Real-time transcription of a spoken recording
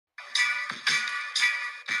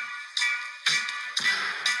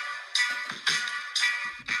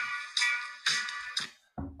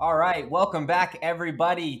All right, welcome back,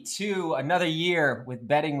 everybody, to another year with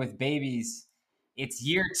Betting with Babies. It's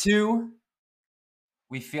year 2.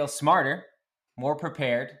 We feel smarter, more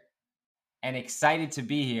prepared, and excited to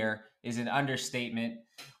be here is an understatement.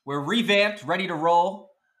 We're revamped, ready to roll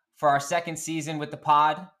for our second season with the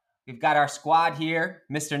pod. We've got our squad here,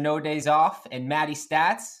 Mr. No Days Off and Maddie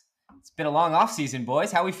Stats. It's been a long off season,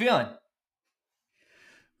 boys. How we feeling?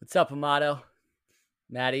 What's up, Amato?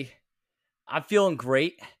 Maddie? I'm feeling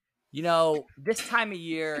great. You know, this time of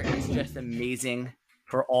year is just amazing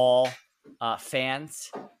for all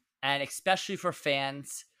fans, and especially for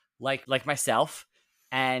fans like myself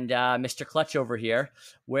and Mr. Clutch over here,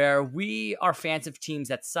 where we are fans of teams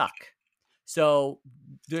that suck. So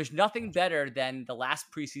there's nothing better than the last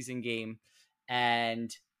preseason game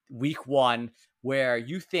and week 1 where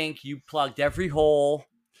you think you plugged every hole,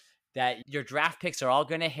 that your draft picks are all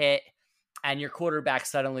going to hit, and your quarterback's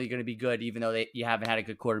suddenly going to be good, even though you haven't had a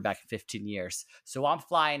good quarterback in 15 years. So I'm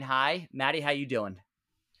flying high. Maddie, how you doing?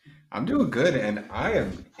 I'm doing good, and I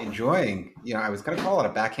am enjoying, I was going to call it a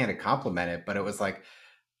backhanded compliment, but it was like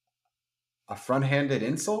a front-handed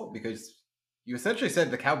insult because you essentially said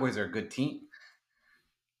the Cowboys are a good team.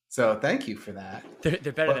 So thank you for that.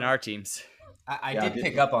 They're better than our teams. I did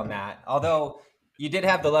pick up on that, although you did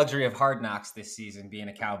have the luxury of Hard Knocks this season being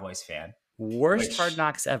a Cowboys fan. Worst Hard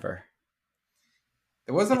Knocks ever.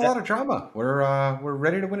 There wasn't a lot of drama. We're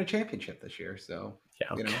ready to win a championship this year, so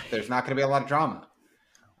there's not going to be a lot of drama.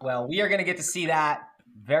 Well, we are going to get to see that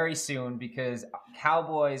very soon because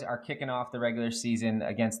Cowboys are kicking off the regular season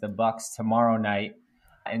against the Bucs tomorrow night,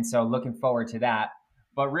 and so looking forward to that.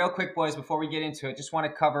 But real quick, boys, before we get into it, just want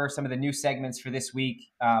to cover some of the new segments for this week.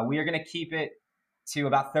 We are going to keep it to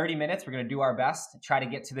about 30 minutes. We're going to do our best to try to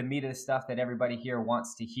get to the meat of the stuff that everybody here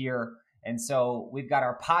wants to hear. And so we've got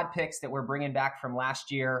our pod picks that we're bringing back from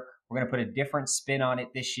last year. We're going to put a different spin on it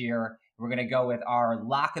this year. We're going to go with our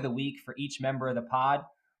lock of the week for each member of the pod.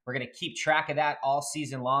 We're going to keep track of that all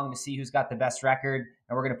season long to see who's got the best record.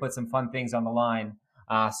 And we're going to put some fun things on the line.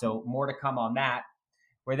 So more to come on that.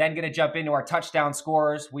 We're then going to jump into our touchdown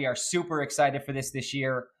scores. We are super excited for this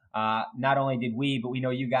year. Not only did we, but we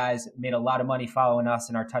know you guys made a lot of money following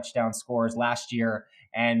us in our touchdown scores last year.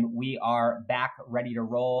 And we are back ready to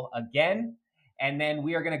roll again. And then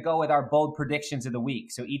we are going to go with our bold predictions of the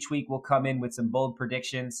week. So each week we'll come in with some bold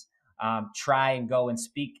predictions, try and go and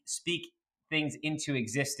speak things into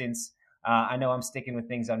existence. I know I'm sticking with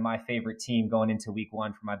things on my favorite team going into week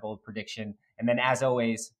 1 for my bold prediction. And then as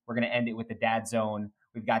always, we're going to end it with the dad zone.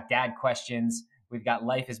 We've got dad questions. We've got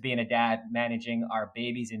life as being a dad, managing our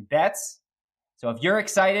babies and bets. So if you're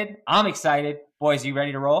excited, I'm excited. Boys, you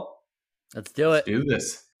ready to roll? Let's do it. Let's do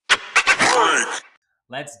this.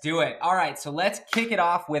 Let's do it. All right, so let's kick it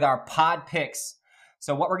off with our pod picks.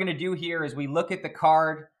 So what we're going to do here is we look at the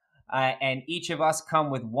card and each of us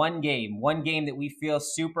come with one game that we feel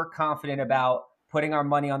super confident about putting our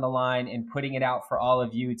money on the line and putting it out for all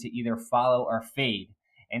of you to either follow or fade.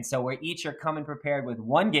 And so we each are coming prepared with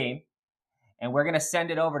one game, and we're going to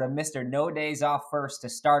send it over to Mr. No Days Off first to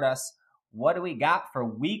start us. What do we got for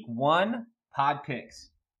week 1 pod picks?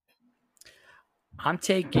 I'm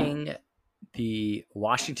taking the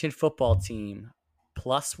Washington football team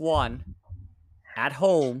 +1 at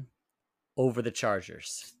home over the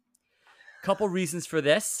Chargers. Couple reasons for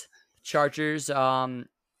this. The Chargers are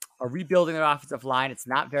rebuilding their offensive line. It's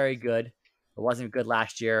not very good. It wasn't good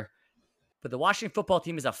last year. But the Washington football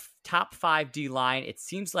team is a top 5 D line. It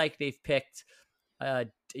seems like they've picked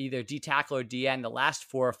either D tackle or DN the last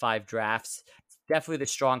 4 or 5 drafts. It's definitely the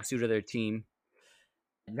strong suit of their team.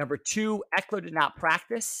 Number 2, Eckler did not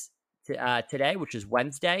practice today, which is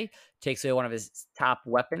Wednesday. Takes away one of his top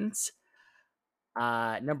weapons.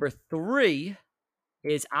 Number 3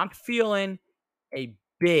 is I'm feeling a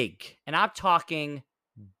big, and I'm talking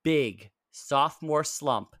big, sophomore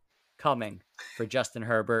slump coming for Justin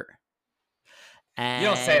Herbert. And you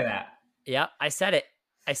don't say that. Yeah, I said it.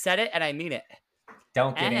 I said it, and I mean it.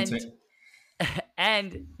 Don't get into it.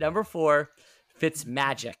 And number 4,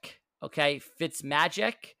 Fitzmagic. Okay,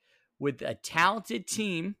 Fitzmagic with a talented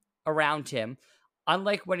team around him.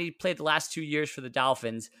 Unlike when he played the last 2 years for the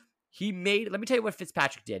Dolphins, let me tell you what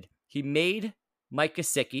Fitzpatrick did. He made Mike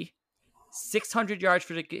Gesicki 600 yards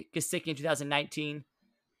for Gesicki in 2019,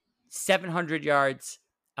 700 yards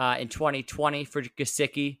in 2020 for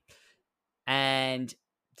Gesicki, and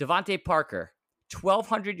Devontae Parker,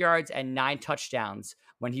 1,200 yards and 9 touchdowns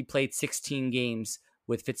when he played 16 games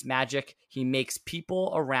with Fitzmagic. He makes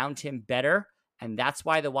people around him better, and that's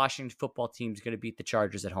why the Washington football team is going to beat the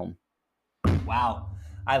Chargers at home. Wow.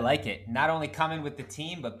 I like it. Not only coming with the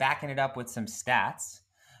team, but backing it up with some stats.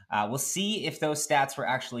 We'll see if those stats were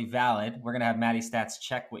actually valid. We're going to have Matty Stats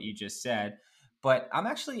check what you just said. But I'm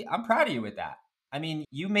proud of you with that. I mean,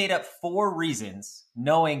 you made up 4 reasons,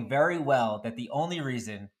 knowing very well that the only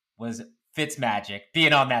reason was Fitzmagic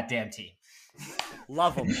being on that damn team.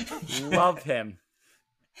 Love him. Love him.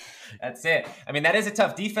 That's it. I mean, that is a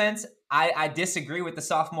tough defense. I disagree with the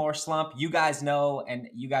sophomore slump. You guys know, and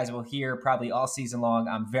you guys will hear probably all season long,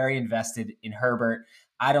 I'm very invested in Herbert.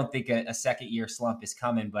 I don't think a second-year slump is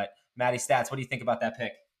coming, but Matty Stats, what do you think about that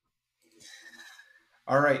pick?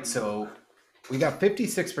 All right, so we got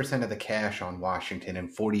 56% of the cash on Washington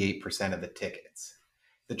and 48% of the tickets.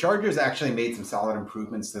 The Chargers actually made some solid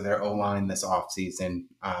improvements to their O-line this offseason,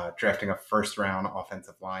 drafting a first-round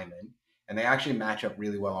offensive lineman. And they actually match up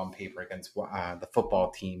really well on paper against the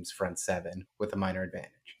football team's front seven with a minor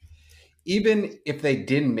advantage. Even if they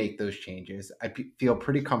didn't make those changes, I feel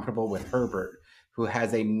pretty comfortable with Herbert, who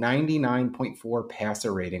has a 99.4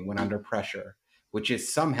 passer rating when under pressure, which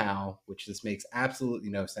is somehow, which this makes absolutely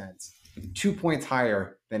no sense, 2 points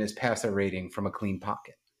higher than his passer rating from a clean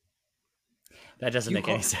pocket. That doesn't make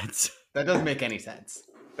any sense. That doesn't make any sense.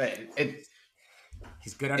 But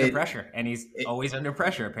he's good under pressure, and he's always under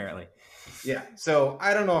pressure, apparently. Yeah, so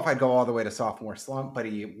I don't know if I'd go all the way to sophomore slump, but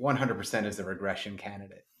he 100% is a regression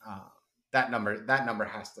candidate. That number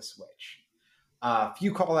has to switch. A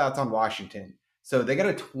few call-outs on Washington. So they got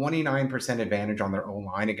a 29% advantage on their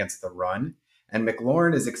O-line against the run, and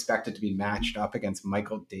McLaurin is expected to be matched up against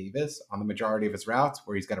Michael Davis on the majority of his routes,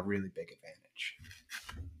 where he's got a really big advantage.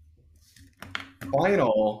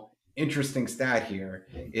 Final interesting stat here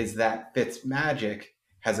is that Fitzmagic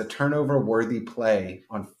has a turnover-worthy play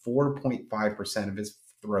on 4.5% of his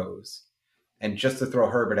throws. And just to throw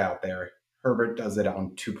Herbert out there, Herbert does it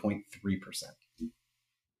on 2.3%.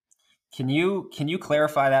 Can you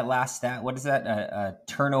clarify that last stat? What is that? A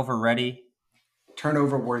turnover-ready?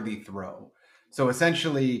 Turnover-worthy throw. So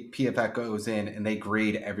essentially, PFF goes in and they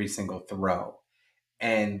grade every single throw.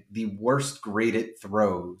 And the worst graded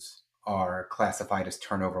throws are classified as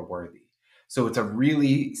turnover-worthy. So it's a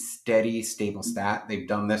really steady, stable stat. They've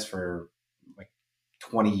done this for like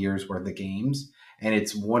 20 years worth of games, and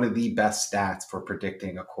it's one of the best stats for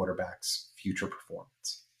predicting a quarterback's future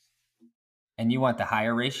performance. And you want the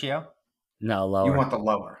higher ratio? No, lower. You want the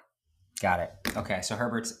lower. Got it. Okay, so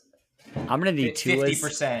Herbert's I'm going to need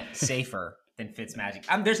 50% safer than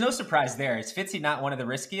Fitzmagic. There's no surprise there. Is Fitzy not one of the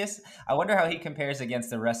riskiest? I wonder how he compares against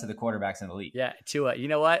the rest of the quarterbacks in the league. Yeah, Tua. You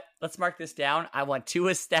know what? Let's mark this down. I want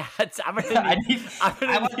Tua's stats. I want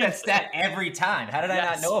that stat every time. How did I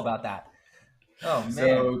not know about that? Oh, man.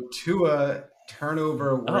 So Tua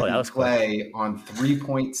turnover play on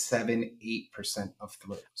 3.78% of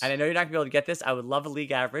throws. And I know you're not going to be able to get this. I would love a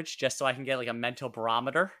league average just so I can get like a mental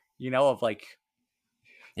barometer, of like.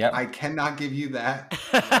 Yep. I cannot give you that.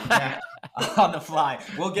 On the fly.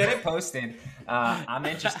 We'll get it posted. I'm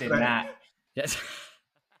interested in that. Yes.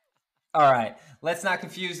 All right. Let's not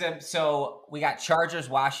confuse them. So we got Chargers,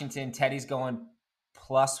 Washington. Teddy's going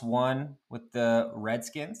 +1 with the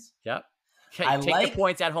Redskins. Yep. Take the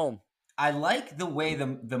points at home. I like the way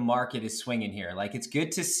the market is swinging here. Like, it's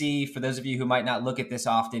good to see, for those of you who might not look at this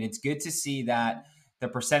often, it's good to see that the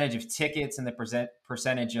percentage of tickets and the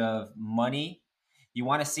percentage of money, you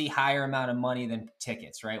want to see higher amount of money than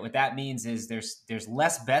tickets, right? What that means is there's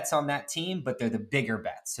less bets on that team, but they're the bigger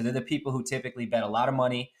bets. So they're the people who typically bet a lot of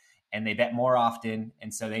money and they bet more often.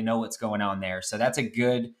 And so they know what's going on there. So that's a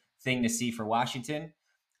good thing to see for Washington.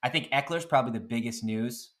 I think Eckler's probably the biggest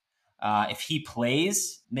news. If he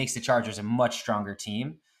plays, makes the Chargers a much stronger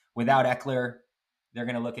team. Without Eckler, they're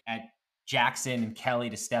going to look at Jackson and Kelly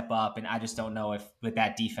to step up. And I just don't know if with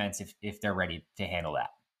that defense, if they're ready to handle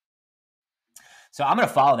that. So I'm going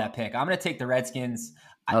to follow that pick. I'm going to take the Redskins.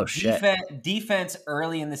 Oh, shit. Defense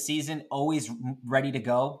early in the season, always ready to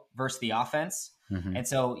go versus the offense. Mm-hmm. And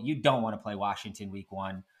so you don't want to play Washington week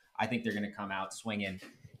 1. I think they're going to come out swinging,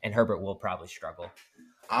 and Herbert will probably struggle.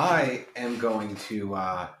 I am going to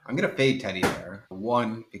I'm going to fade Teddy there.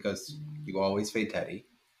 1, because you always fade Teddy.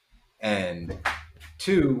 And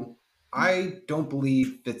 2, I don't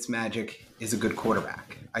believe Fitzmagic is a good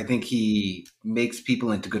quarterback. I think he makes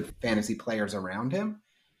people into good fantasy players around him.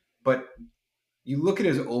 But you look at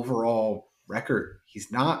his overall record,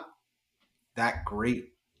 he's not that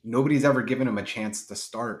great. Nobody's ever given him a chance to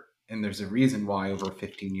start. And there's a reason why over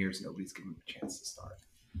 15 years, nobody's given him a chance to start.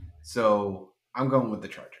 So I'm going with the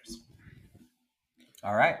Chargers.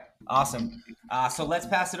 All right. Awesome. So let's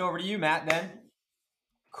pass it over to you, Matt, then.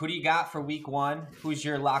 Who do you got for week 1? Who's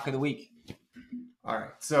your lock of the week? All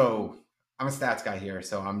right. So I'm a stats guy here,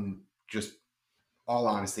 so I'm just all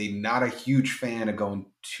honesty, not a huge fan of going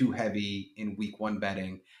too heavy in week one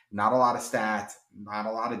betting. Not a lot of stats, not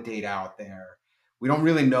a lot of data out there. We don't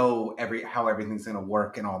really know how everything's going to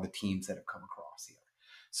work and all the teams that have come across here.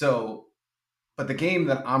 So, but the game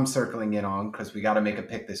that I'm circling in on, because we got to make a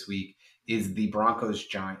pick this week, is the Broncos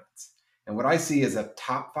Giants. And what I see is a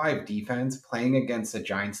top 5 defense playing against a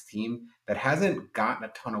Giants team that hasn't gotten a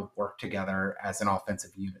ton of work together as an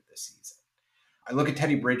offensive unit this season. I look at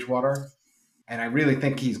Teddy Bridgewater, and I really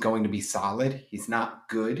think he's going to be solid. He's not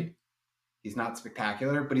good. He's not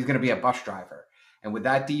spectacular, but he's going to be a bus driver. And with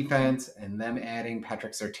that defense and them adding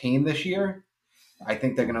Patrick Surtain this year, I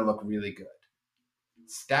think they're going to look really good.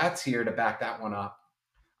 Stats here to back that one up.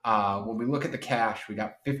 When we look at the cash, we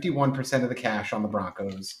got 51% of the cash on the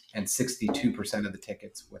Broncos and 62% of the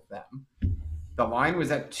tickets with them. The line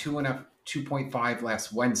was at 2.5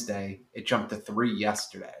 last Wednesday. It jumped to 3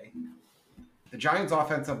 yesterday. The Giants'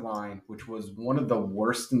 offensive line, which was one of the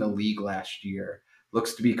worst in the league last year,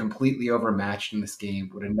 looks to be completely overmatched in this game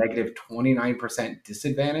with a negative 29%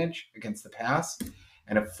 disadvantage against the pass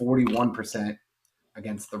and a 41%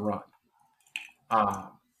 against the run.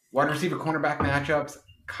 Wide receiver cornerback matchups,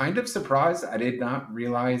 kind of surprised. I did not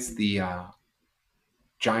realize the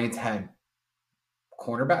Giants had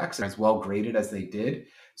cornerbacks as well graded as they did.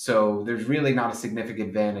 So there's really not a significant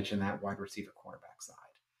advantage in that wide receiver cornerback side.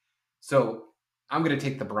 So I'm going to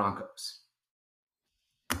take the Broncos.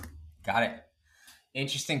 Got it.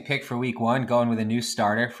 Interesting pick for week one, going with a new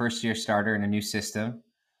starter, first-year starter in a new system.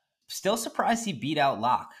 Still surprised he beat out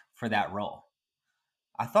Locke for that role.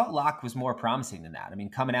 I thought Locke was more promising than that. I mean,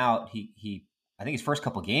 coming out, he I think his first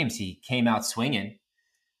couple games, he came out swinging,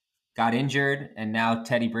 got injured, and now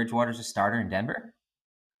Teddy Bridgewater's a starter in Denver.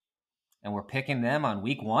 And we're picking them on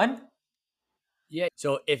week one? Yeah.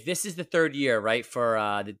 So if this is the third year, right,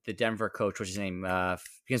 for the Denver coach, what's his name?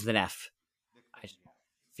 Begins with an F.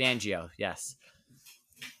 Fangio, yes.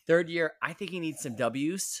 Third year, I think he needs some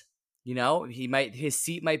W's. You know, his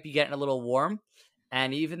seat might be getting a little warm.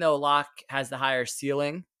 And even though Locke has the higher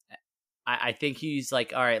ceiling, I think he's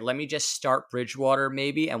like, all right, let me just start Bridgewater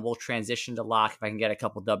maybe, and we'll transition to Locke if I can get a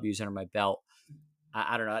couple W's under my belt.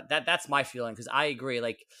 I don't know. That's my feeling, because I agree.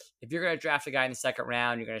 Like, if you're going to draft a guy in the second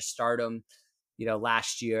round, you're going to start him,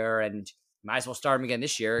 last year, and might as well start him again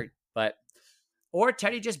this year. Or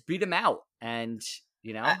Teddy just beat him out, and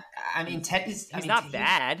I mean, Teddy's not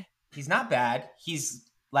bad. He's not bad. He's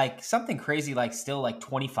like something crazy, like still like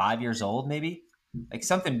 25 years old, maybe like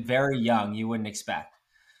something very young you wouldn't expect.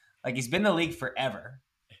 Like, he's been in the league forever.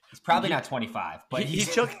 He's probably not 25, but he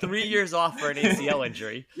took 3 years off for an ACL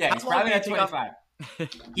injury. Yeah, he's probably not 25.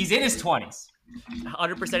 He's in his 20s.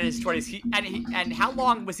 100% in his 20s. And how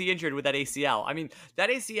long was he injured with that ACL? I mean,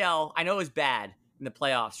 that ACL, I know, is bad in the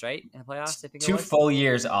playoffs, right? In the playoffs, I think 2 full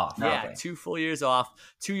years off. Yeah, probably. 2 full years off.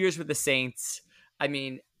 2 years with the Saints. I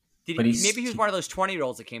mean, maybe he was one of those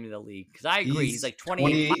 20-year-olds that came to the league. Because I agree, he's like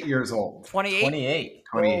 28 years old. 28.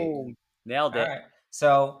 Oh, nailed it. All right.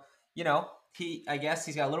 So, I guess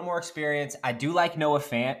he's got a little more experience. I do like Noah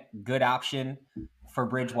Fant. Good option for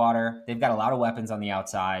Bridgewater. They've got a lot of weapons on the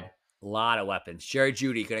outside. A lot of weapons. Jerry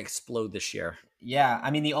Jeudy going to explode this year. Yeah. I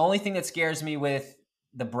mean, the only thing that scares me with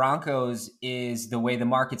the Broncos is the way the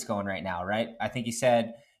market's going right now, right? I think he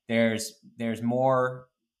said there's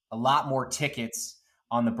a lot more tickets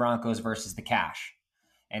on the Broncos versus the cash.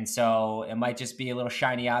 And so it might just be a little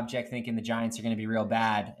shiny object thinking the Giants are going to be real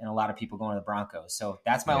bad and a lot of people going to the Broncos. So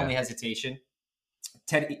that's my only hesitation.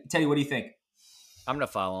 Teddy, what do you think? I'm going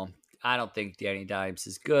to follow him. I don't think Danny Dimes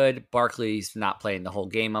is good. Barkley's not playing the whole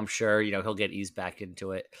game, I'm sure. He'll get eased back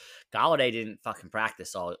into it. Golladay didn't fucking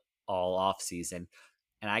practice all off season.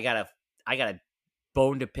 And I got a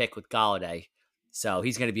bone to pick with Golladay. So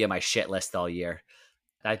he's going to be on my shit list all year.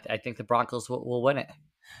 I think the Broncos will win it.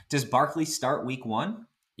 Does Barkley start week one?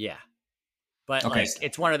 Yeah. But okay.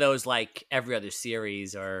 It's one of those like every other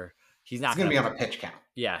series, or he's not going to be on a pitch count.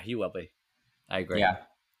 Yeah, he will be. I agree. Yeah.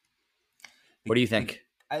 What do you think?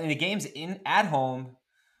 The game's at home,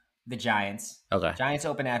 the Giants. Okay. Giants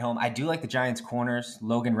open at home. I do like the Giants corners.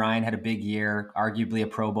 Logan Ryan had a big year, arguably a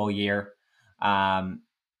Pro Bowl year. I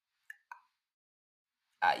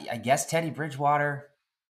guess Teddy Bridgewater.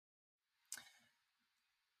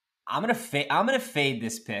 I'm gonna fade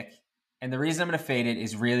this pick. And the reason I'm going to fade it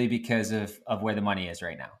is really because of where the money is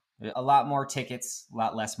right now. A lot more tickets, a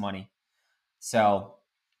lot less money. So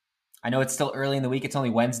I know it's still early in the week. It's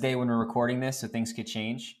only Wednesday when we're recording this, so things could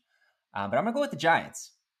change. But I'm going to go with the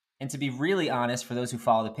Giants. And to be really honest, for those who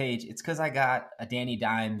follow the page, it's because I got a Danny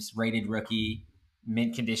Dimes rated rookie,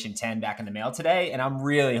 mint condition 10 back in the mail today. And I'm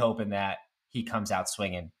really hoping that he comes out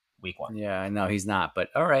swinging week one. Yeah, I know he's not. But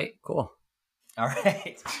all right, cool. All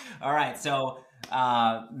right. All right. So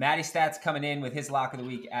Matty Stats coming in with his lock of the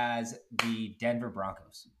week as the Denver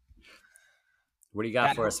Broncos. What do you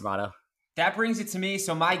got for us, Mato? That brings it to me.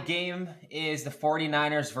 So my game is the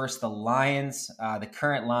 49ers versus the Lions. The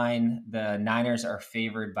current line, the Niners are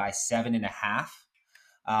favored by 7.5.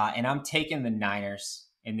 And I'm taking the Niners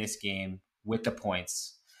in this game with the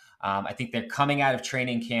points. I think they're coming out of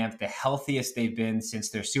training camp the healthiest they've been since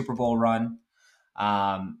their Super Bowl run.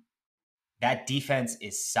 That defense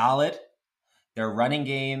is solid. Their running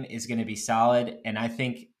game is going to be solid. And I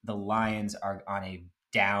think the Lions are on a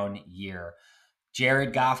down year.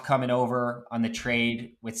 Jared Goff coming over on the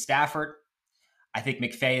trade with Stafford. I think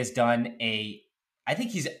McVay has done I think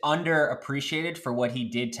he's underappreciated for what he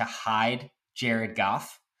did to hide Jared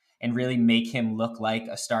Goff and really make him look like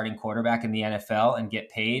a starting quarterback in the NFL and get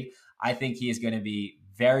paid. I think he is going to be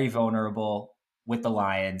very vulnerable with the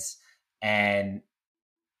Lions, and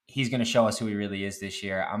he's going to show us who he really is this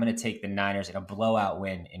year. I'm going to take the Niners in a blowout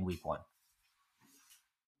win in week 1.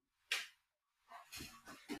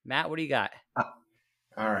 Matt, what do you got?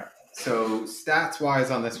 All right. So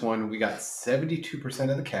stats-wise on this one, we got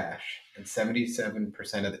 72% of the cash and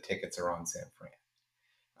 77% of the tickets are on San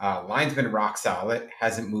Fran. Line's been rock solid,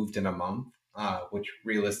 hasn't moved in a month, which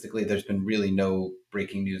realistically, there's been really no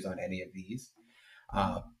breaking news on any of these.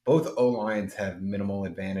 Both O-lines have minimal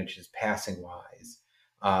advantages passing-wise,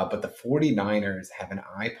 but the 49ers have an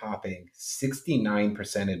eye-popping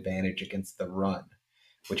 69% advantage against the run,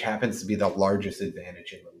 which happens to be the largest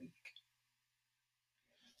advantage in the league.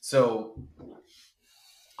 So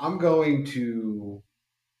I'm going to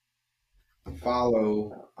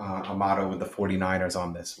follow Amato with the 49ers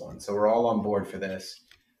on this one. So we're all on board for this.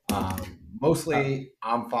 Mostly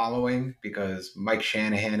I'm following because Mike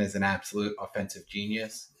Shanahan is an absolute offensive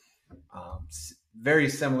genius. Very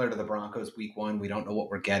similar to the Broncos week 1. We don't know what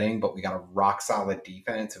we're getting, but we got a rock solid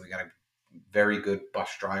defense and we got a very good bus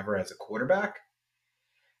driver as a quarterback.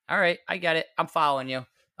 All right, I get it. I'm following you.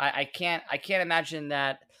 I can't imagine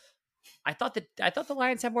that. I thought the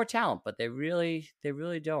Lions have more talent, but they really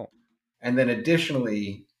don't. And then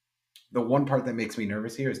additionally, the one part that makes me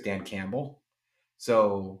nervous here is Dan Campbell.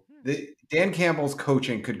 So Dan Campbell's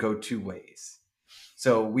coaching could go two ways.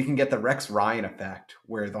 So we can get the Rex Ryan effect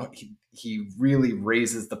where he really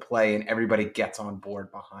raises the play and everybody gets on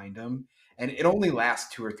board behind him. And it only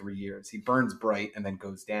lasts 2 or 3 years. He burns bright and then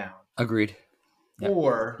goes down. Agreed.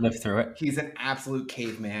 Or live through it. He's an absolute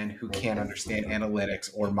caveman who can't understand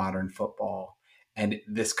analytics or modern football. And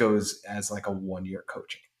this goes as like a 1-year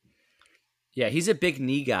coaching. Yeah, he's a big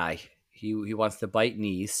knee guy. He wants to bite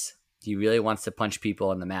knees. He really wants to punch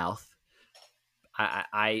people in the mouth.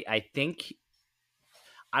 I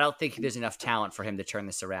don't think there's enough talent for him to turn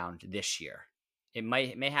this around this year. It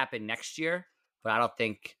may happen next year, but I don't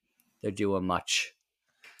think they're doing much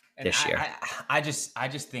this year. I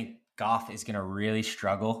just think Goff is going to really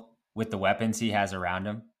struggle with the weapons he has around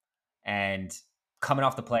him. And coming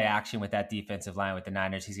off the play action with that defensive line with the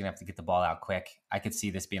Niners, he's going to have to get the ball out quick. I could see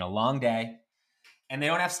this being a long day. And they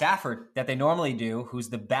don't have Stafford that they normally do, who's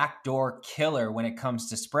the backdoor killer when it comes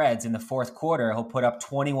to spreads. In the fourth quarter, he'll put up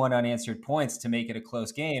 21 unanswered points to make it a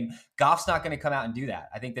close game. Goff's not going to come out and do that.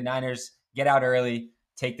 I think the Niners get out early,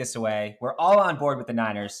 take this away. We're all on board with the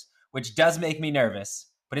Niners, which does make me nervous,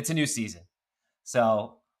 but it's a new season.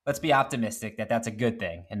 So let's be optimistic that that's a good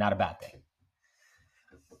thing and not a bad thing.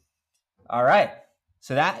 All right.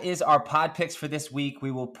 So that is our pod picks for this week.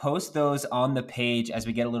 We will post those on the page as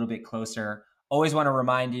we get a little bit closer. Always want to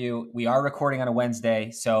remind you, we are recording on a Wednesday,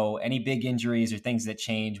 so any big injuries or things that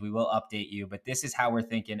change, we will update you. But this is how we're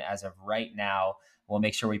thinking as of right now. We'll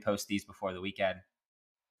make sure we post these before the weekend.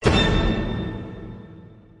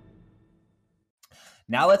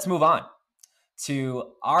 Now let's move on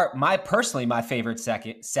to my favorite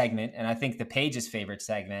segment, and I think the page's favorite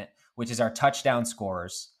segment, which is our touchdown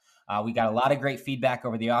scorers. We got a lot of great feedback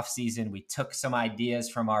over the offseason. We took some ideas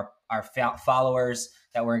from our followers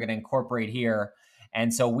that we're going to incorporate here.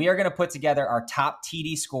 And so we are going to put together our top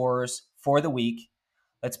TD scores for the week.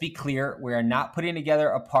 Let's be clear. We are not putting together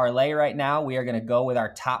a parlay right now. We are going to go with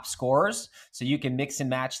our top scorers. So you can mix and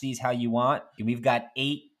match these how you want. And we've got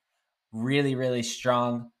 8 really, really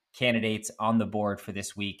strong candidates on the board for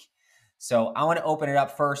this week. So I want to open it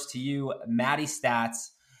up first to you, Matty Stats.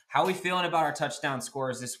 How are we feeling about our touchdown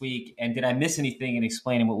scores this week? And did I miss anything in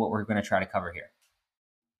explaining what we're going to try to cover here?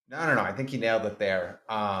 No. I think you nailed it there.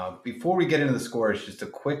 Before we get into the scores, just a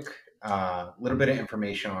quick little bit of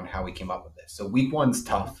information on how we came up with this. So week 1's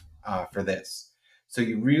tough for this. So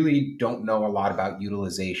you really don't know a lot about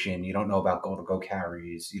utilization. You don't know about goal-to-go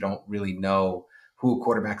carries. You don't really know who a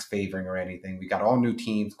quarterback's favoring or anything. We got all new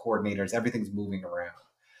teams, coordinators, everything's moving around.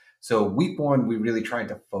 So week one, we really tried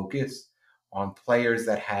to focus on players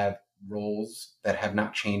that have roles that have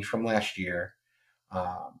not changed from last year,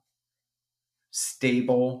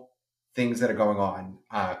 stable things that are going on.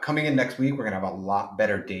 Coming in next week, we're going to have a lot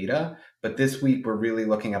better data. But this week, we're really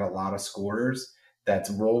looking at a lot of scorers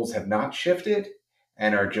that's roles have not shifted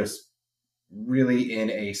and are just really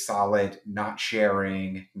in a solid, not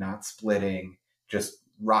sharing, not splitting, just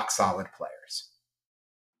rock solid players.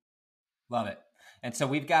 Love it. And so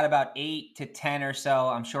we've got about 8 to 10 or so.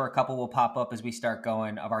 I'm sure a couple will pop up as we start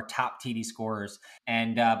going of our top TD scorers.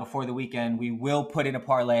 And before the weekend, we will put in a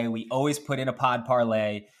parlay. We always put in a pod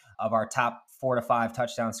parlay of our top 4 to 5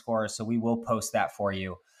 touchdown scorers. So we will post that for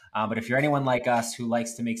you. But if you're anyone like us who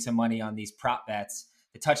likes to make some money on these prop bets,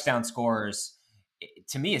 the touchdown scorers,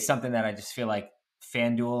 to me, is something that I just feel like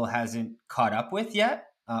FanDuel hasn't caught up with yet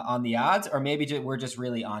on the odds, or maybe we're just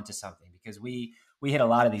really onto something because we hit a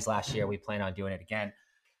lot of these last year. We plan on doing it again.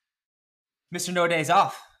 Mr. No Days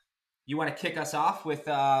Off, you want to kick us off with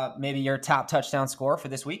maybe your top touchdown score for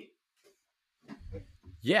this week?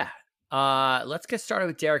 Yeah. Let's get started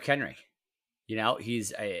with Derrick Henry. You know,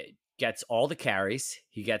 he's gets all the carries.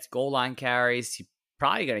 He gets goal line carries. He's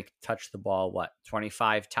probably going to touch the ball,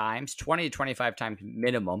 25 times? 20 to 25 times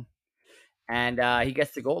minimum. And he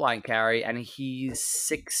gets the goal line carry, and he's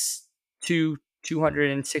 6'2",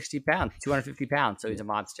 260 pounds, 250 pounds. So he's a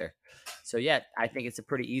monster. So yeah, I think it's a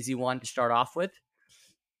pretty easy one to start off with.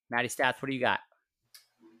 Matty Stats, what do you got?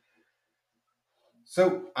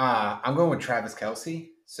 So I'm going with Travis Kelce.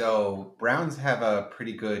 So Browns have a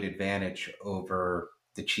pretty good advantage over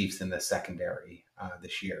the Chiefs in the secondary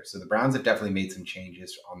this year. So the Browns have definitely made some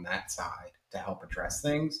changes on that side to help address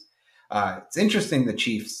things. It's interesting the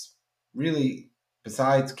Chiefs really,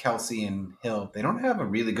 besides Kelce and Hill, they don't have a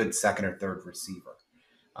really good second or third receiver,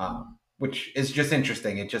 which is just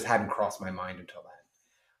interesting. It just hadn't crossed my mind until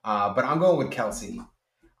then. But I'm going with Kelce.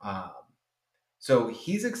 So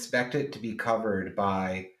he's expected to be covered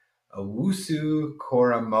by Owusu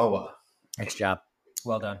Koramoah. Nice job.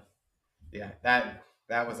 Well done. Yeah,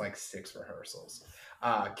 that was like 6 rehearsals.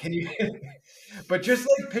 Can you? But just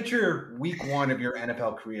like picture week one of your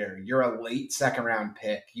NFL career. You're a late second round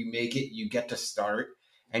pick. You make it. You get to start,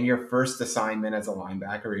 and your first assignment as a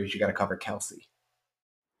linebacker is you got to cover Kelce.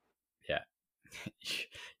 Yeah,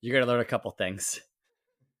 you're gonna learn a couple things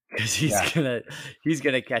because he's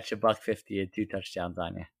gonna catch $150 and 2 touchdowns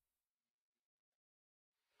on you.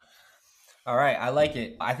 All right, I like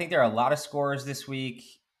it. I think there are a lot of scores this week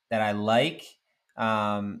that I like.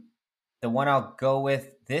 The one I'll go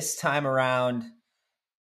with this time around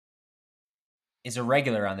is a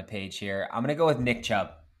regular on the page here. I'm going to go with Nick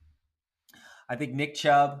Chubb. I think Nick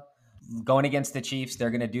Chubb, going against the Chiefs,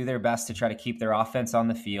 they're going to do their best to try to keep their offense on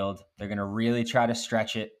the field. They're going to really try to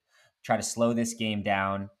stretch it, try to slow this game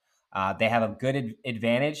down. They have a good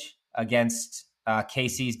advantage against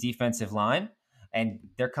KC's defensive line, and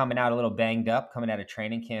they're coming out a little banged up, coming out of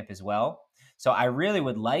training camp as well. So I really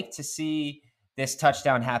would like to see this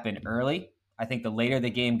touchdown happen early. I think the later the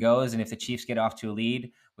game goes, and if the Chiefs get off to a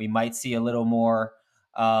lead, we might see a little more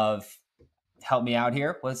of, help me out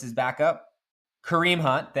here, what's his backup? Kareem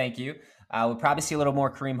Hunt, thank you. We'll probably see a little more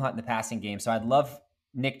Kareem Hunt in the passing game. So I'd love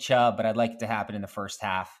Nick Chubb, but I'd like it to happen in the first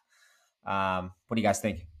half. What do you guys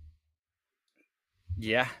think?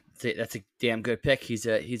 Yeah, that's a damn good pick. He's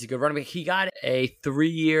a good running back. He got a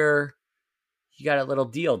 3-year. He got a little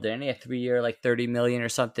deal, didn't he? A 3-year, like $30 million or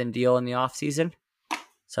something deal in the offseason.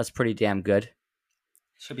 So that's pretty damn good.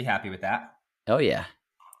 Should be happy with that. Oh, yeah.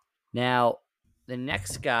 Now, the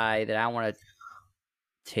next guy that I want to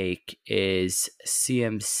take is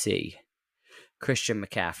CMC, Christian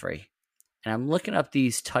McCaffrey. And I'm looking up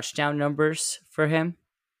these touchdown numbers for him.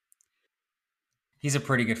 He's a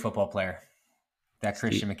pretty good football player, that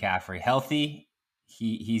Christian McCaffrey. Healthy,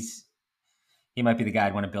 he might be the guy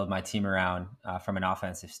I'd want to build my team around from an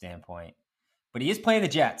offensive standpoint. But he is playing the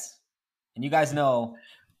Jets. And you guys know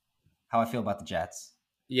how I feel about the Jets.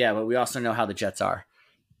 Yeah, but we also know how the Jets are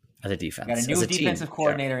as a defense. We got a new defensive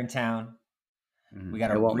coordinator in town. We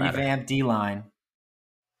got a revamped D-line.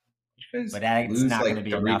 But that's not going to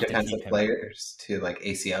be enough defensive players to like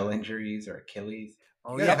ACL injuries or Achilles.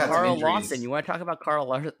 Oh, yeah, Carl Lawson. You want to talk about Carl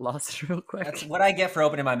Lawson real quick? That's what I get for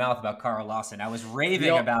opening my mouth about Carl Lawson. I was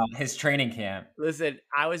raving about his training camp. Listen,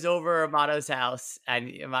 I was over Amato's house, and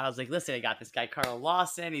Amato's like, listen, I got this guy, Carl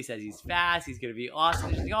Lawson. He says he's fast. He's going to be awesome.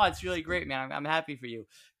 He's like, oh, it's really great, man. I'm happy for you.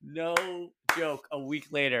 No joke. A week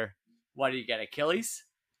later, what do you get? Achilles?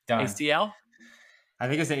 Done. ACL? I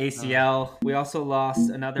think it was the ACL. We also lost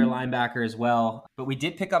another linebacker as well. But we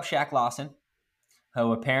did pick up Shaq Lawson.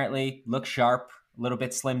 who apparently looks sharp, a little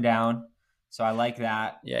bit slimmed down. So I like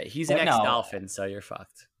that. Yeah, he's But an no, ex-Dolphin, so you're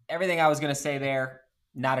fucked. everything I was going to say there,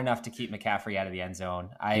 not enough to keep McCaffrey out of the end zone.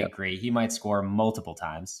 I agree. He might score multiple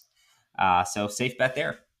times. So safe bet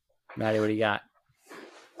there. Maddie, what do you got?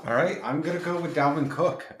 All right, I'm going to go with Dalvin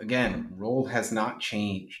Cook. Again, role has not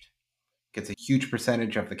changed. Gets a huge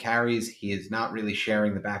percentage of the carries. He is not really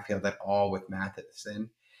sharing the backfield at all with Matheson.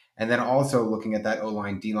 And then also looking at that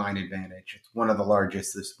O-line, D-line advantage, it's one of the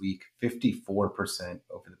largest this week, 54%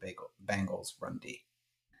 over the Bengals run D.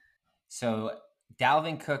 So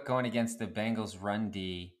Dalvin Cook going against the Bengals run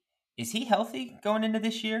D. Is he healthy going into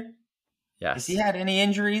this year? Yes. Has he had any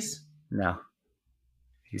injuries? No.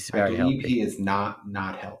 He's I very believe healthy. he is not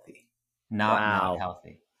healthy. Not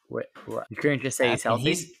healthy. What? You couldn't just say he's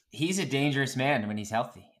healthy? He's a dangerous man when he's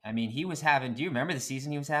healthy. I mean, he was having, do you remember the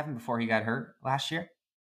season he was having before he got hurt last year?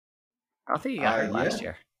 I don't think he got hurt last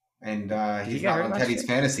year. And he's not on Teddy's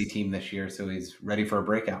fantasy team this year, so he's ready for a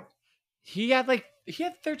breakout. He had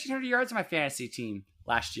 1,300 yards on my fantasy team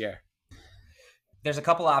last year. There's a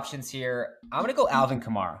couple options here. I'm going to go Alvin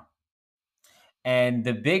Kamara. And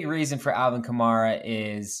the big reason for Alvin Kamara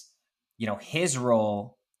is, his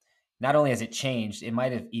role, not only has it changed, it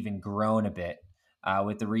might have even grown a bit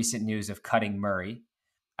with the recent news of cutting Murray.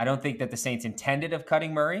 I don't think that the Saints intended of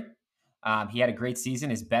cutting Murray. He had a great season,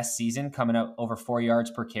 his best season, coming up over 4 yards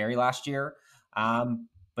per carry last year.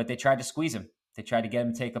 But they tried to squeeze him. They tried to get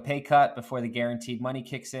him to take a pay cut before the guaranteed money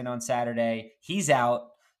kicks in on Saturday. He's out.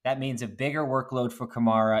 That means a bigger workload for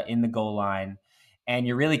Kamara in the goal line. And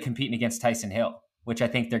you're really competing against Tyson Hill, which I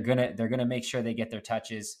think they're gonna make sure they get their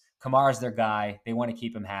touches. Kamara's their guy. They want to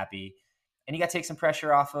keep him happy. And you got to take some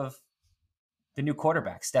pressure off of the new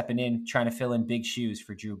quarterback stepping in, trying to fill in big shoes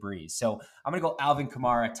for Drew Brees. So I'm going to go Alvin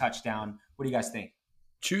Kamara, touchdown. What do you guys think?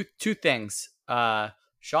 Two things.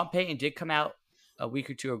 Sean Payton did come out a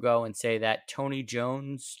week or two ago and say that Tony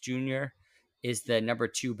Jones Jr. is the number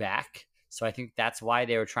 2 back. So I think that's why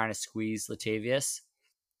they were trying to squeeze Latavius.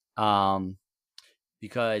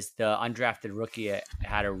 Because the undrafted rookie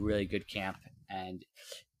had a really good camp and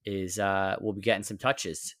will be getting some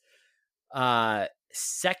touches.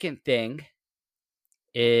 Second thing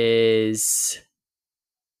is,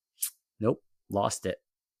 nope, lost it.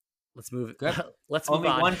 Let's move it. Good. Let's move on.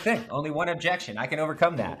 Only one thing, only one objection. I can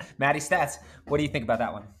overcome that. Maddie Stats, what do you think about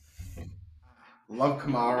that one? Love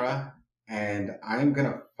Kamara, and I'm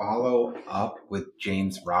going to follow up with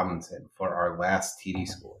James Robinson for our last TD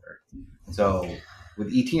scorer. So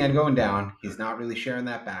with ETN going down, he's not really sharing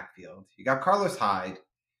that backfield. You got Carlos Hyde.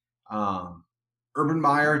 Urban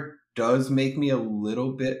Meyer does make me a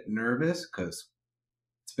little bit nervous because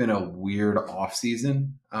it's been a weird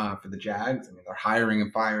offseason for the Jags. I mean, they're hiring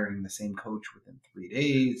and firing the same coach within 3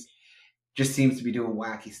 days. Just seems to be doing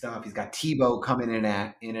wacky stuff. He's got Tebow coming in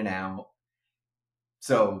and out.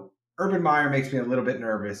 So Urban Meyer makes me a little bit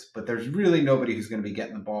nervous, but there's really nobody who's going to be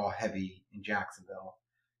getting the ball heavy in Jacksonville.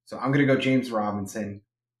 So I'm going to go James Robinson.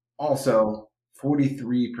 Also,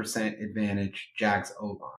 43% advantage, Jags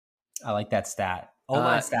O-line. I like that stat.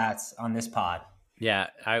 O-line stats on this pod. Yeah,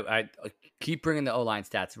 I keep bringing the O-line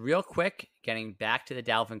stats. Real quick, getting back to the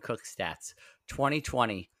Dalvin Cook stats.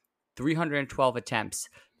 2020, 312 attempts,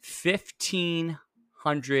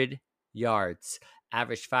 1,500 yards.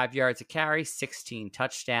 Averaged 5 yards a carry, 16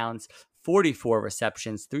 touchdowns, 44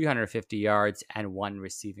 receptions, 350 yards, and 1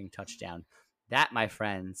 receiving touchdown. That, my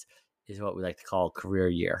friends, is what we like to call a career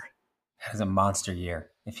year. That is a monster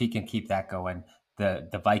year. If he can keep that going,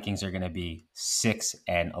 the Vikings are going to be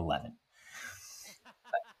 6-11.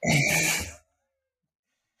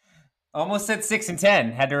 Almost said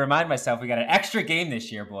 6-10. Had to remind myself we got an extra game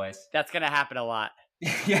this year, boys. That's going to happen a lot.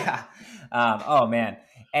 Yeah. Oh man.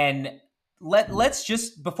 And let's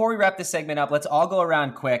just, before we wrap this segment up, let's all go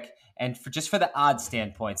around quick and for the odds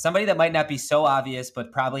standpoint, somebody that might not be so obvious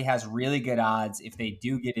but probably has really good odds if they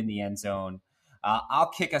do get in the end zone.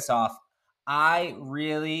 I'll kick us off. I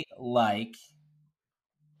really like.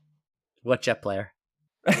 What jet player?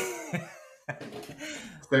 Say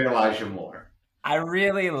Elijah Moore. I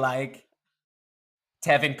really like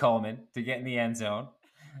Tevin Coleman to get in the end zone.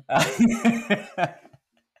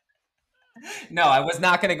 No, I was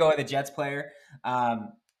not going to go with a Jets player.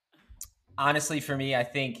 Honestly, for me, I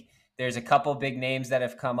think there's a couple big names that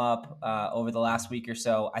have come up over the last week or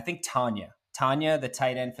so. I think Tanya, the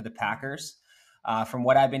tight end for the Packers, from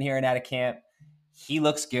what I've been hearing out of camp, he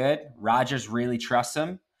looks good. Rodgers really trusts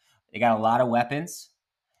him. They got a lot of weapons.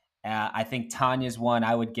 I think Tanya's one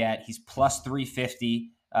I would get. He's plus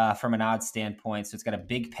 350 from an odds standpoint, so it's got a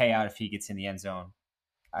big payout if he gets in the end zone.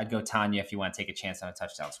 I'd go Tanya if you want to take a chance on a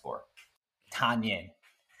touchdown score. Tanya.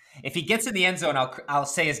 If he gets in the end zone, I'll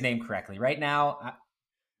say his name correctly. Right now,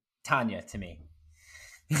 Tanya to me.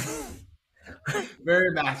 Very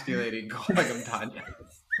emasculating calling him Tanya.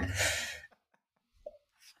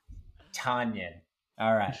 Tanyan.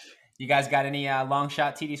 All right. You guys got any long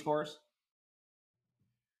shot TD scores?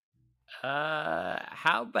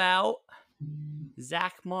 How about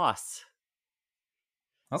Zach Moss?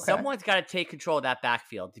 Okay. Someone's got to take control of that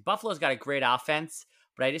backfield. The Buffalo's got a great offense,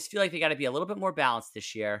 but I just feel like they got to be a little bit more balanced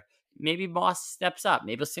this year. Maybe Moss steps up.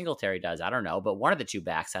 Maybe Singletary does. I don't know, but one of the two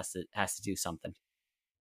backs has to do something.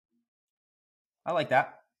 I like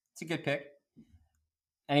that. It's a good pick.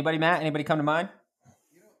 Anybody, Matt? Anybody come to mind?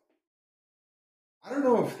 I don't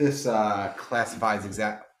know if this classifies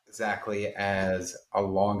exactly as a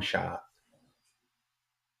long shot,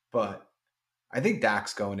 but I think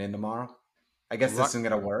Dak's going in tomorrow. I guess this isn't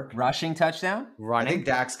going to work. Rushing touchdown? I think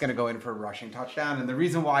Dak's going to go in for a rushing touchdown. And the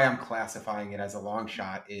reason why I'm classifying it as a long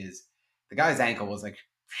shot is the guy's ankle was like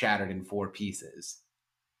shattered in 4 pieces.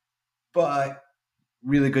 But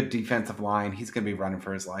really good defensive line. He's going to be running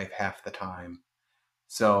for his life half the time.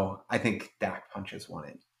 So I think Dak punches one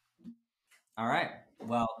in. All right.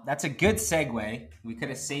 Well, that's a good segue. We could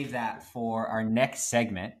have saved that for our next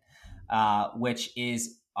segment, which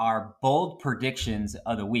is our bold predictions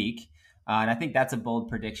of the week. And I think that's a bold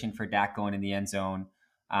prediction for Dak going in the end zone,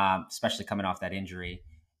 especially coming off that injury.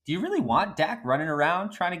 Do you really want Dak running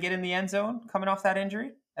around trying to get in the end zone coming off that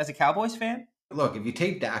injury as a Cowboys fan? Look, if you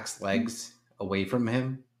take Dak's legs away from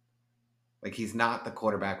him, like he's not the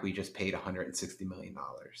quarterback we just paid $160 million.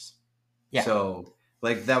 Yeah. So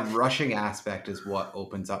like that rushing aspect is what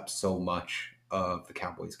opens up so much of the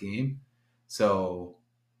Cowboys game. So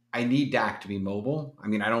I need Dak to be mobile. I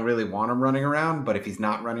mean, I don't really want him running around, but if he's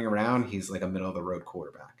not running around, he's like a middle-of-the-road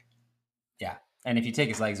quarterback. Yeah, and if you take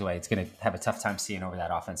his legs away, it's going to have a tough time seeing over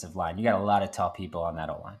that offensive line. You got a lot of tall people on that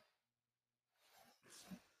O-line.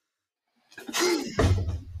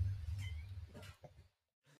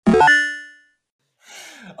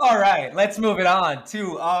 All right, let's move it on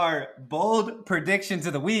to our bold predictions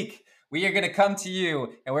of the week. We are going to come to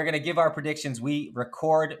you, and we're going to give our predictions. We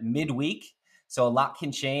record midweek, so a lot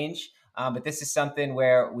can change. But this is something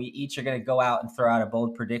where we each are going to go out and throw out a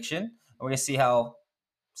bold prediction. And we're going to see how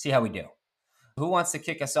we do. Who wants to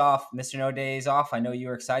kick us off? Mr. No Days Off, I know you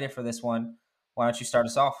were excited for this one. Why don't you start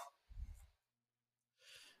us off?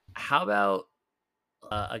 How about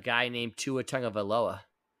a guy named Tua Tagovailoa?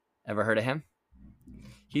 Ever heard of him?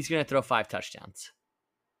 He's going to throw 5 touchdowns.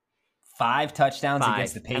 5 touchdowns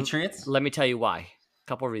against the Patriots? And let me tell you why. A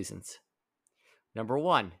couple of reasons. Number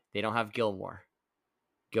 1, they don't have Gilmore.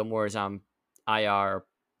 Gilmore is on IR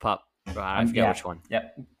pup. I forget which one.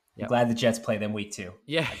 Yep. I'm glad the Jets play them week 2.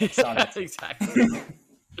 Yeah, exactly.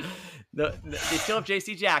 They still have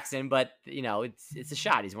J.C. Jackson, but it's a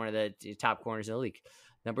shot. He's one of the top corners in the league.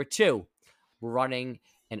 Number 2, we're running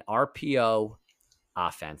an RPO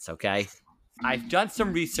offense. Okay, I've done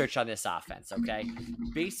some research on this offense. Okay,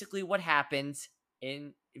 basically what happens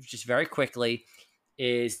just very quickly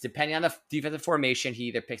is depending on the defensive formation, he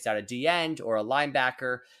either picks out a D end or a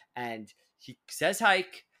linebacker, and he says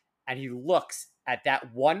hike, and he looks at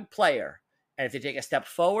that one player, and if they take a step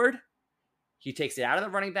forward, he takes it out of the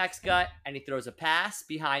running back's gut, and he throws a pass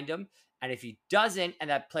behind him, and if he doesn't, and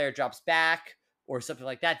that player drops back or something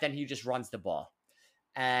like that, then he just runs the ball.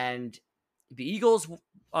 And the Eagles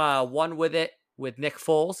won with it with Nick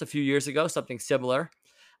Foles a few years ago, something similar.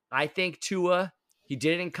 I think Tua, he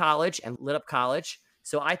did it in college and lit up college,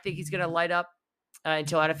 so I think he's going to light up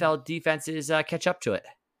until NFL defenses catch up to it.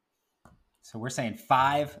 So we're saying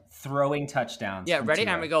 5 throwing touchdowns. Yeah, ready?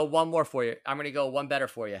 Tua. I'm going to go one more for you. I'm going to go one better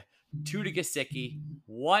for you. 2 to Gesicki,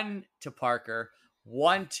 1 to Parker,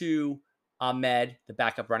 1 to Ahmed, the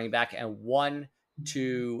backup running back, and 1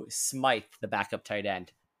 to Smythe, the backup tight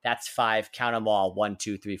end. That's 5. Count them all. 1,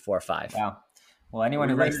 2, 3, 4, 5. Wow. Well, anyone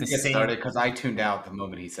who likes to get started, because I tuned out the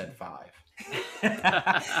moment he said 5.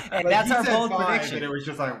 And that's our bold prediction. But it was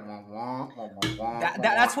just like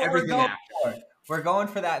that's what we're going for. We're going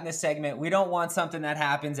for that in this segment. We don't want something that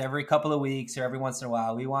happens every couple of weeks or every once in a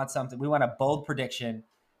while. We want a bold prediction.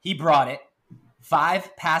 He brought it.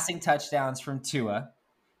 5 passing touchdowns from Tua.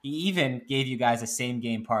 He even gave you guys a same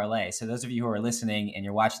game parlay. So those of you who are listening and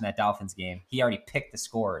you're watching that Dolphins game, he already picked the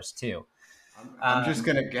scores too. I'm just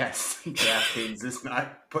going to guess DraftKings is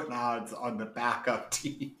not putting odds on the backup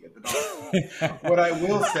team. What I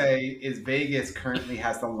will say is Vegas currently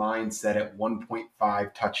has the line set at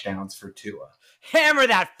 1.5 touchdowns for Tua. Hammer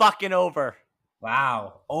that fucking over.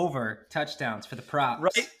 Wow. Over touchdowns for the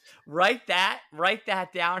props. Write that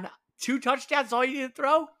down. 2 touchdowns, all you need to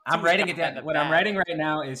throw? I'm writing it down. What I'm writing right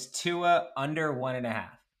now is Tua under 1.5.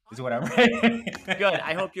 is what I'm writing. Good.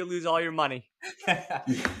 I hope you lose all your money.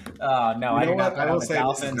 Oh, no. I You know do not what? bet I on will the say this is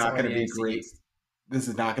Dolphins not or going to the be AFC great. East. This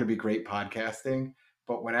is not going to be great podcasting.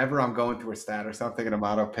 But whenever I'm going through a stat or something and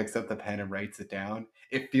Amato picks up the pen and writes it down,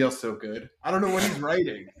 it feels so good. I don't know what he's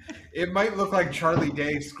writing. It might look like Charlie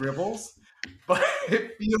Day scribbles, but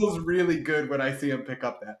it feels really good when I see him pick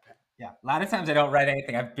up that pen. Yeah. A lot of times I don't write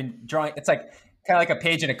anything. I've been drawing. It's like kind of like a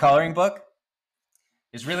page in a coloring book.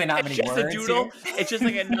 There's really not many It's just words a doodle. here. It's just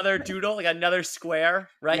like another doodle, like another square,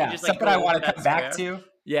 right? Yeah, You just like something go I over want to that come back square. to.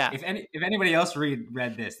 Yeah. If anybody else read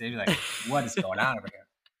this, they'd be like, "What is going on over here?"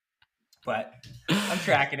 But I'm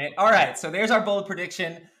tracking it. All right, so there's our bold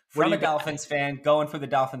prediction What do from you a got? Dolphins fan going for the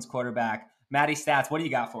Dolphins quarterback. Matty Stats, what do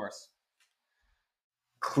you got for us?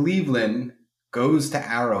 Cleveland goes to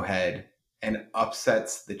Arrowhead and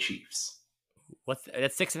upsets the Chiefs. What's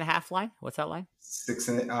that's 6.5 line? What's that line?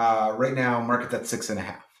 Right now, market's at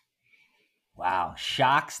 6.5. Wow,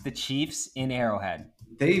 shocks the Chiefs in Arrowhead.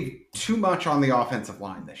 They've too much on the offensive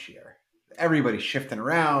line this year. Everybody's shifting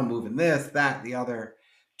around, moving this, that, the other.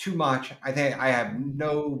 Too much. I think I have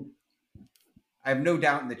no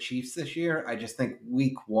doubt in the Chiefs this year. I just think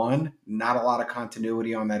week one, not a lot of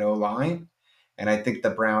continuity on that O-line. And I think the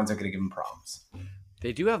Browns are going to give them problems.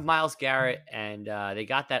 They do have Myles Garrett, and they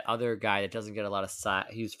got that other guy that doesn't get a lot of size.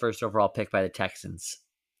 He was first overall pick by the Texans.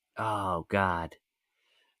 Oh, God.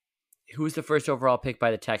 Who was the first overall pick by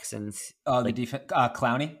the Texans? The defense,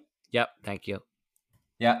 Clowney. Yep, thank you.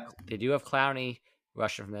 Yeah, They do have Clowney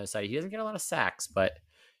rushing from the other side. He doesn't get a lot of sacks, but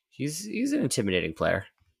he's an intimidating player.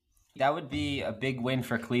 that would be a big win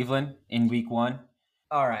for Cleveland in week one.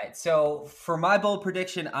 All right, so for my bold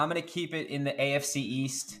prediction, I'm going to keep it in the AFC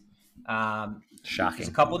East. There's Shocking.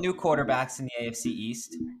 a couple new quarterbacks in the AFC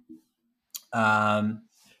East.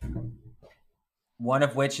 One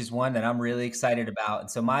of which is one that I'm really excited about.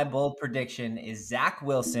 And so my bold prediction is Zach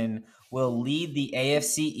Wilson will lead the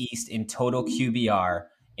AFC East in total QBR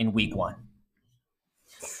in week one.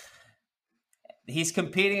 He's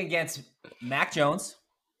competing against Mac Jones,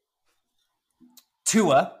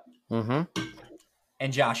 Tua, Mm-hmm.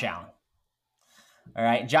 and Josh Allen. All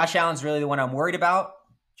right. Josh Allen's really the one I'm worried about.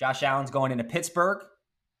 Josh Allen's going into Pittsburgh.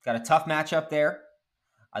 Got a tough matchup there.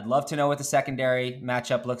 I'd love to know what the secondary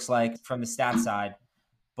matchup looks like from the stat side.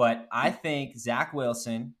 But I think Zach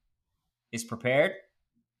Wilson is prepared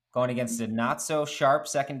going against a not-so-sharp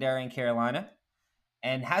secondary in Carolina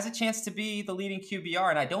and has a chance to be the leading QBR.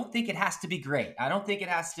 And I don't think it has to be great. I don't think it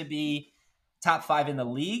has to be top 5 in the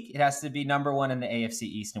league. It has to be number 1 in the AFC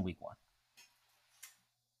East in week 1.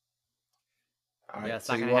 All right, Yeah, it's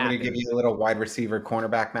so not you gonna want me to happen. give you a little wide receiver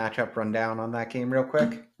cornerback matchup rundown on that game real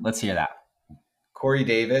quick? Let's hear that. Corey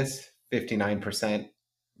Davis, 59%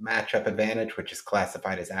 matchup advantage, which is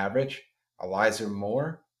classified as average. Elijah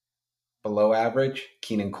Moore, below average.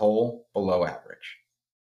 Keenan Cole, below average.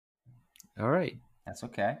 All right. That's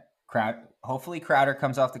okay. Hopefully Crowder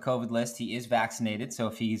comes off the COVID list. He is vaccinated, so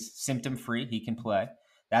if he's symptom-free, he can play.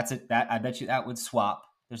 That's it. That I bet you that would swap.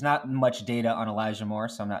 There's not much data on Elijah Moore,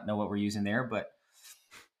 so I'm not know what we're using there, but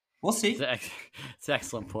we'll see. It's an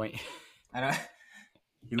excellent point. I don't,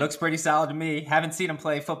 he looks pretty solid to me. Haven't seen him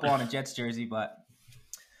play football in a Jets jersey, but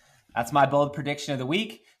that's my bold prediction of the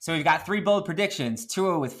week. So we've got 3 bold predictions.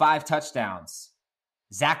 Tua with 5 touchdowns.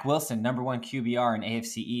 Zach Wilson, number 1 QBR in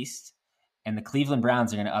AFC East. And the Cleveland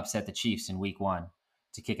Browns are going to upset the Chiefs in week 1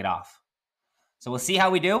 to kick it off. So we'll see how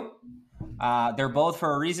we do. They're both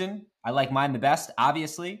for a reason. I like mine the best,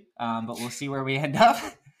 obviously, but we'll see where we end up.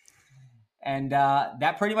 And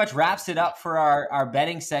that pretty much wraps it up for our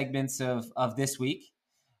betting segments of this week.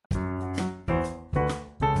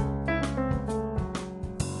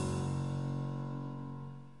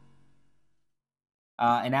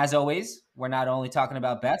 And as always, we're not only talking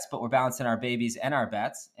about bets, but we're balancing our babies and our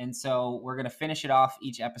bets. And so we're going to finish it off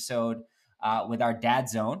each episode with our dad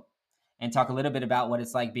zone and talk a little bit about what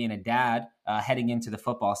it's like being a dad heading into the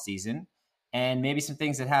football season and maybe some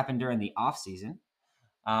things that happened during the off season.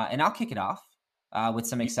 And I'll kick it off with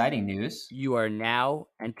some exciting news. You are now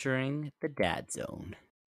entering the dad zone.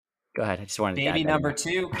 Go ahead. I just wanted to Baby add that number in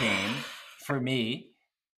 2 came for me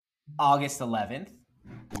August 11th.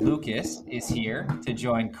 Lucas is here to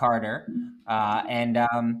join Carter. And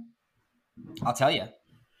I'll tell you,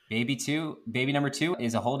 baby number 2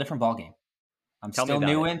 is a whole different ballgame. I'm Tell me still about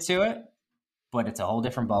new it. into it, but it's a whole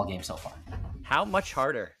different ballgame so far. there. How much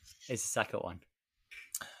harder is the second one?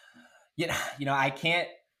 You know, I can't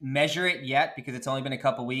measure it yet because it's only been a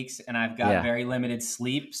couple weeks and I've got very limited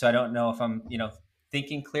sleep. So I don't know if I'm,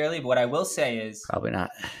 thinking clearly. But what I will say is Probably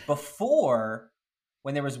not. before,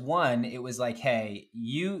 when there was one, it was like, hey,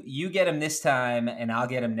 you get him this time and I'll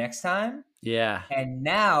get him next time. Yeah. And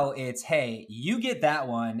now it's, hey, you get that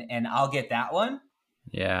one and I'll get that one.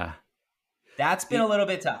 Yeah. That's been a little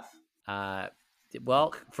bit tough.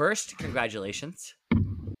 Well, first, congratulations.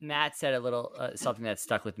 Matt said a little something that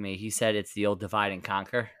stuck with me. He said it's the old divide and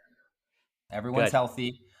conquer. Everyone's Good.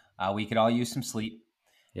 healthy. We could all use some sleep.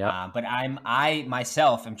 Yeah. But I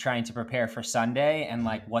myself am trying to prepare for Sunday and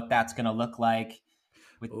like what that's going to look like.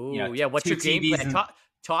 With yeah. What's your game TVs plan?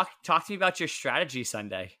 Talk to me about your strategy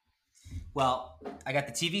Sunday. Well, I got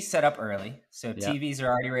the TV set up early, so Yeah. TVs are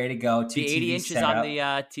already ready to go. The 80 TVs inches set on up. the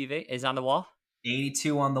TV is on the wall.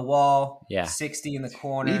 82 on the wall. Yeah. 60 in the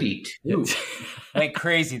corner. 82. Went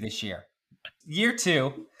crazy this year. Year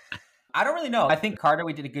 2. I don't really know. I think Carter,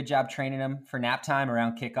 we did a good job training him for nap time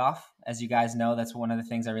around kickoff. As you guys know, that's one of the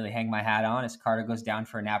things I really hang my hat on is Carter goes down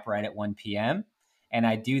for a nap right at 1 p.m. And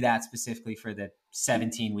I do that specifically for the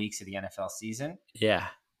 17 weeks of the NFL season. Yeah.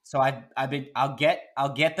 So I'll get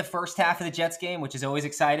the first half of the Jets game, which is always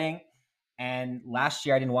exciting. And last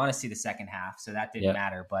year I didn't want to see the second half, so that didn't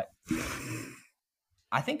matter. But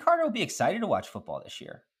I think Carter will be excited to watch football this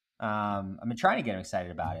year. I've been trying to get him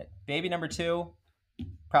excited about it. Baby number 2,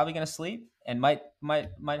 probably going to sleep and might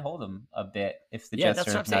hold him a bit if the Jets that's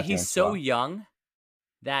are what I'm saying. not He's doing so well. young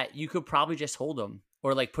that you could probably just hold him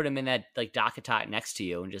or like put him in that like Docatot next to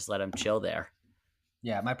you and just let him chill there.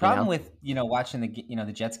 Yeah, my problem with watching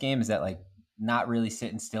the Jets game is that like not really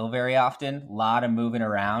sitting still very often. A lot of moving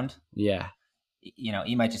around. Yeah,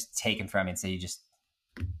 he might just take him from you and say, "You just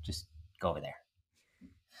go over there."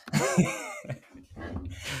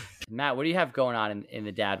 Matt, what do you have going on in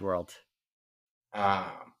the dad world?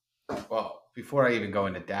 Well, before I even go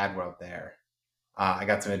into dad world there, I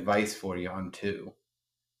got some advice for you on 2.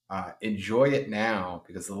 Enjoy it now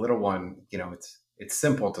because the little one, it's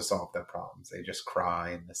simple to solve their problems. They just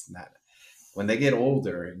cry and this and that. When they get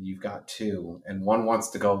older and you've got 2 and one wants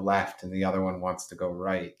to go left and the other one wants to go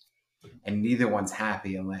right and neither one's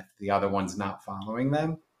happy and left, the other one's not following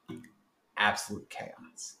them, absolute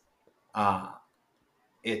chaos.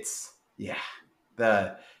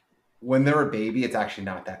 When they're a baby, it's actually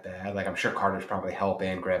not that bad. Like I'm sure Carter's probably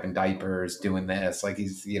helping, grabbing diapers, doing this. Like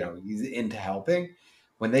he's into helping.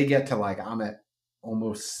 When they get to like, I'm at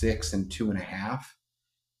almost 6 and 2.5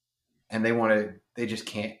 and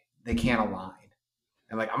they can't align.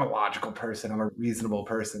 And like, I'm a logical person. I'm a reasonable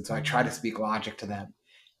person. So I try to speak logic to them.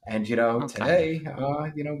 And, today,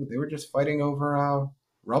 they were just fighting over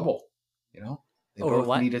rubble, They Over both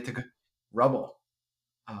what? needed to go rubble.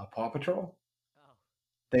 Paw Patrol.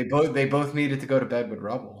 Oh. They both needed to go to bed with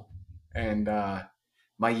rubble. And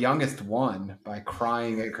my youngest won by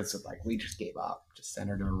crying it because like we just gave up, just sent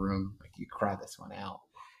her to her room. Like you cry this one out.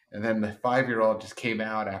 And then the 5-year-old just came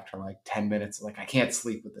out after like 10 minutes. Like I can't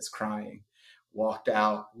sleep with this crying. Walked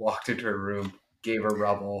out, walked into her room, gave her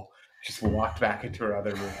rubble, just walked back into her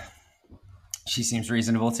other room. She seems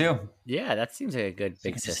reasonable too. Yeah, that seems like a good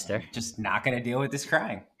big sister. Just not going to deal with this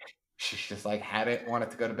crying. She's just like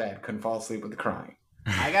wanted to go to bed, couldn't fall asleep with the crying.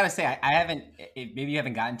 I gotta say, I haven't. Maybe you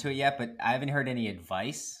haven't gotten to it yet, but I haven't heard any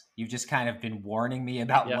advice. You've just kind of been warning me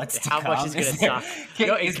about what's to come. How much is going to suck?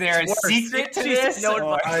 Is there a secret to this?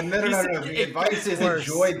 No. The advice is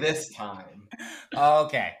enjoy this time.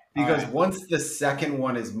 Okay. Because once the second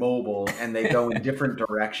one is mobile and they go in different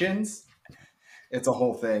directions, it's a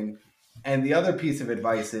whole thing. And the other piece of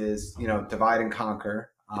advice is, divide and conquer.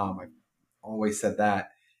 I always said that.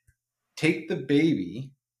 Take the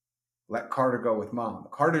baby. Let Carter go with mom.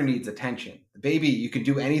 Carter needs attention. The baby, you can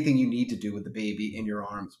do anything you need to do with the baby in your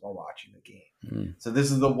arms while watching the game. So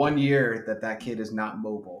this is the 1 year that kid is not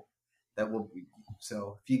mobile.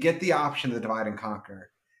 So if you get the option to divide and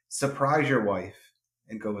conquer, surprise your wife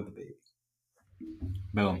and go with the baby.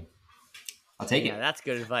 Boom. I'll take it. That's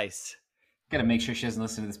good advice. Got to make sure she doesn't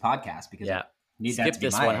listen to this podcast because I need Skip that to be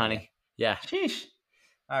this my one, idea. honey. Yeah. Sheesh.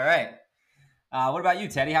 All right. What about you,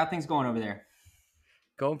 Teddy? How are things going over there?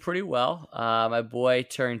 Going pretty well. My boy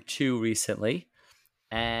turned 2 recently.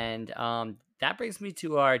 And that brings me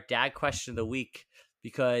to our dad question of the week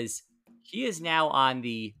because he is now on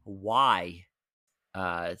the why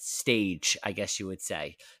stage, I guess you would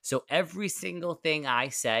say. So every single thing I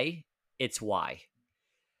say, it's why.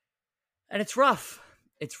 And it's rough.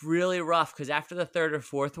 It's really rough because after the 3rd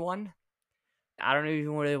or 4th one, I don't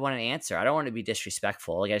even really want to answer. I don't want to be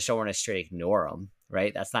disrespectful. Like I just don't want to straight ignore him.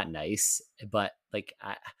 Right? That's not nice. But like,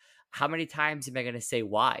 how many times am I going to say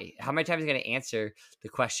why? How many times am I going to answer the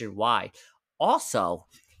question why? Also,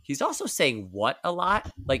 he's also saying what a lot.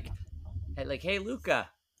 Like, hey, Luca,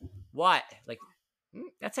 what? Like,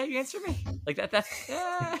 that's how you answer me? Like that's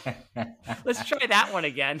let's try that one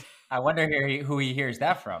again. I wonder who he hears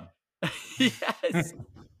that from. Yes.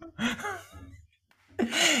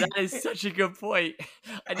 That is such a good point.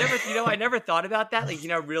 I never thought about that. Like,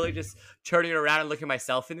 really just turning it around and looking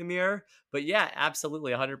myself in the mirror. But yeah,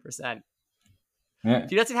 absolutely, 100%. Yeah.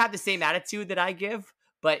 He doesn't have the same attitude that I give,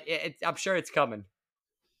 but I'm sure it's coming.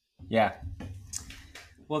 Yeah.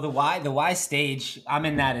 Well, the why stage, I'm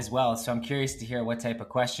in that as well. So I'm curious to hear what type of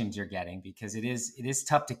questions you're getting, because it is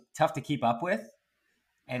tough to keep up with,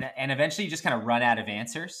 and eventually you just kind of run out of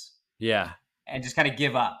answers. Yeah. And just kind of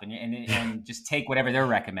give up and just take whatever they're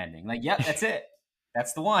recommending. Like, yep, that's it.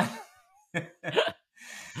 That's the one.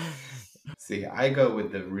 See, I go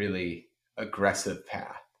with the really aggressive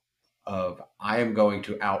path of I am going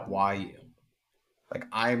to out why you. Like,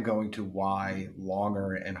 I am going to why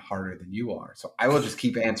longer and harder than you are. So I will just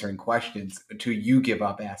keep answering questions until you give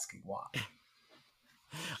up asking why.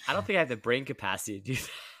 I don't think I have the brain capacity to do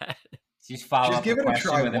that. Just follow up give the it a question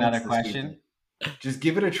try with another question. Just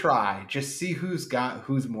give it a try. Just see who's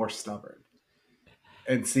more stubborn,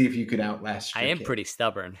 and see if you can outlast your I am kid. pretty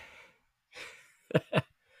stubborn.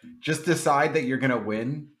 Just decide that you're going to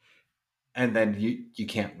win, and then you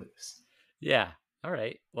can't lose. Yeah. All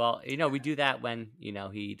right. Well, we do that when,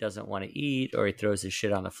 he doesn't want to eat or he throws his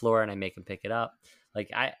shit on the floor and I make him pick it up. Like,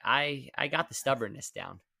 I got the stubbornness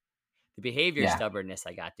down. The behavior stubbornness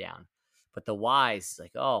I got down. But the whys,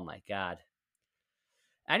 like, oh my God.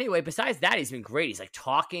 Anyway, besides that, he's been great. He's like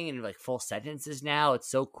talking in like full sentences now. It's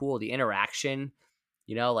so cool. The interaction,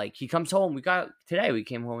 like he comes home. We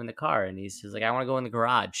came home in the car and he's like, I want to go in the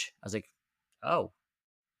garage. I was like, oh,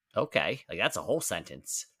 okay. Like, that's a whole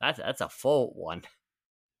sentence. That's a full one.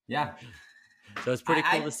 Yeah. So it's pretty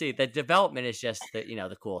cool to see. The development is just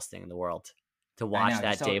the coolest thing in the world to watch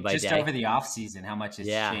that day by day. Just over the off season, how much has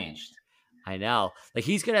changed. I know. Like,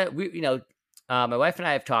 he's going to, my wife and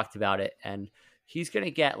I have talked about it, and he's going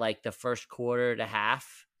to get like the first quarter to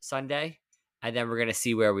half Sunday, and then we're going to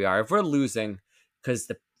see where we are. If we're losing,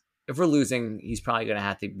 he's probably going to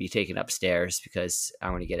have to be taken upstairs because I'm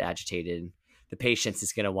going to get agitated. The patience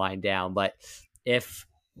is going to wind down. But if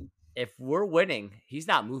we're winning, he's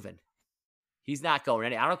not moving. He's not going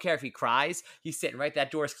anywhere. I don't care if he cries. He's sitting right. That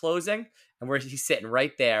door's closing, and he's sitting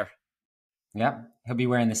right there. Yep, he'll be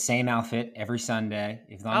wearing the same outfit every Sunday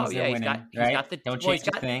as long as they're winning. Don't change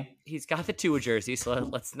the thing. He's got the Tua jersey, so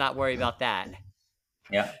let's not worry about that.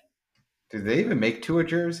 Yeah. Do they even make Tua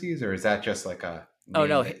jerseys, or is that just like a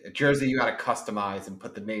jersey you got to customize and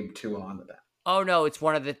put the name Tua onto that? Oh no, it's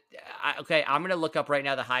one of the. Okay, I'm gonna look up right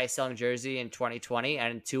now the highest selling jersey in 2020,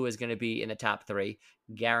 and Tua is gonna be in the top 3,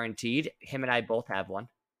 guaranteed. Him and I both have one.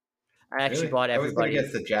 I actually bought everybody. I was going to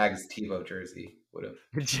guess the Jags TiVo jersey would have.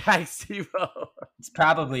 The Jags TiVo. It's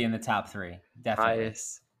probably in the top 3, definitely.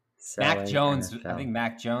 Highest Mac Jones, NFL. I think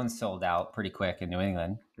Mac Jones sold out pretty quick in New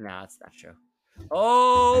England. No, that's not true.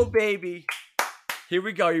 Oh baby, here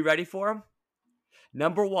we go. You ready for him?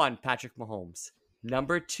 Number 1, Patrick Mahomes.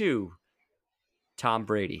 Number 2, Tom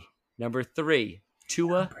Brady. Number 3,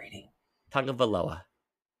 Tua Tagovailoa.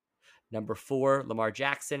 Number 4, Lamar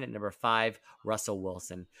Jackson. And number 5, Russell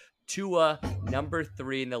Wilson. Tua, number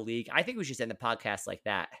 3 in the league. I think we should end the podcast like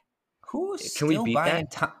that. Who's still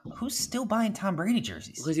buying Tom Brady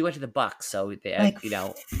jerseys? Because he went to the Bucs, so they,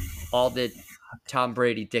 all the Tom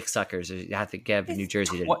Brady dick suckers have to give New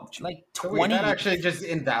Jersey. That actually just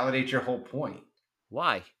invalidates your whole point.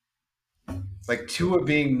 Why? Like, Tua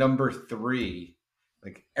being number 3,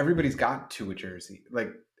 like, everybody's got Tua jersey.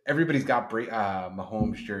 Like, everybody's got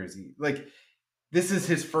Mahomes jersey. Like, this is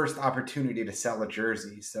his first opportunity to sell a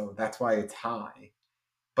jersey, so that's why it's high.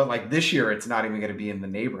 But like this year, it's not even going to be in the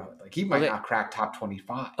neighborhood. Like, he might not crack top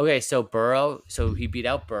 25. Okay, so Burrow, he beat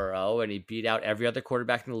out Burrow, and he beat out every other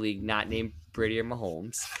quarterback in the league, not named Brady or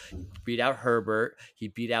Mahomes. He beat out Herbert. He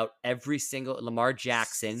beat out every single Lamar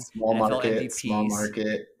Jackson. Small market.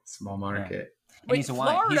 Wait, he's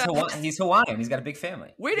Hawaiian. He's Hawaiian. He's got a big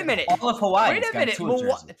family. Wait a minute. All of Hawaii. Wait a minute.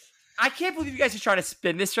 I can't believe you guys are trying to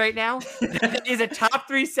spin this right now. That is a top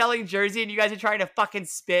 3 selling jersey, and you guys are trying to fucking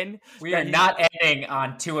spin. We are not ending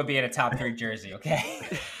on Tua being a top 3 jersey, okay?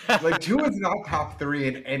 Like, Tua's not top 3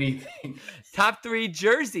 in anything. Top 3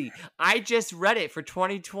 jersey. I just read it for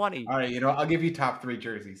 2020. All right, I'll give you top 3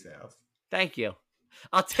 jersey sales. Thank you.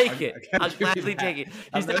 I'll take it. I'll gladly take it.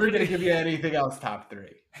 I'm never going to give you anything else top 3.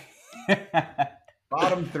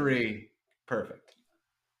 Bottom 3, perfect.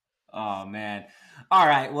 Oh, man. All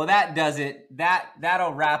right. Well, that does it.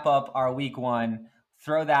 That'll wrap up our week 1.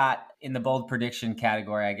 Throw that in the bold prediction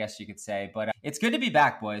category, I guess you could say. But it's good to be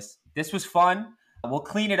back, boys. This was fun. We'll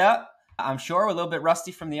clean it up. I'm sure we're a little bit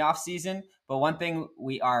rusty from the offseason, but one thing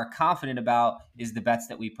we are confident about is the bets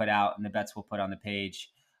that we put out and the bets we'll put on the page.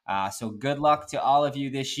 So good luck to all of you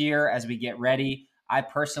this year as we get ready. I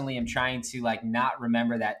personally am trying to like not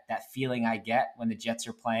remember that feeling I get when the Jets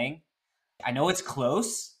are playing. I know it's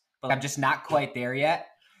close, but I'm just not quite there yet.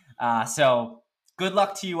 So good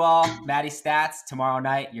luck to you all. Matty Stats tomorrow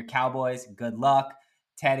night. Your Cowboys. Good luck,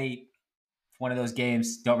 Teddy. One of those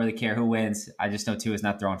games. Don't really care who wins. I just know Tua's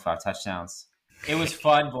not throwing 5 touchdowns. It was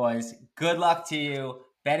fun, boys. Good luck to you.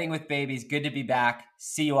 Betting with Babies. Good to be back.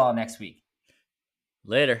 See you all next week.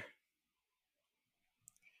 Later.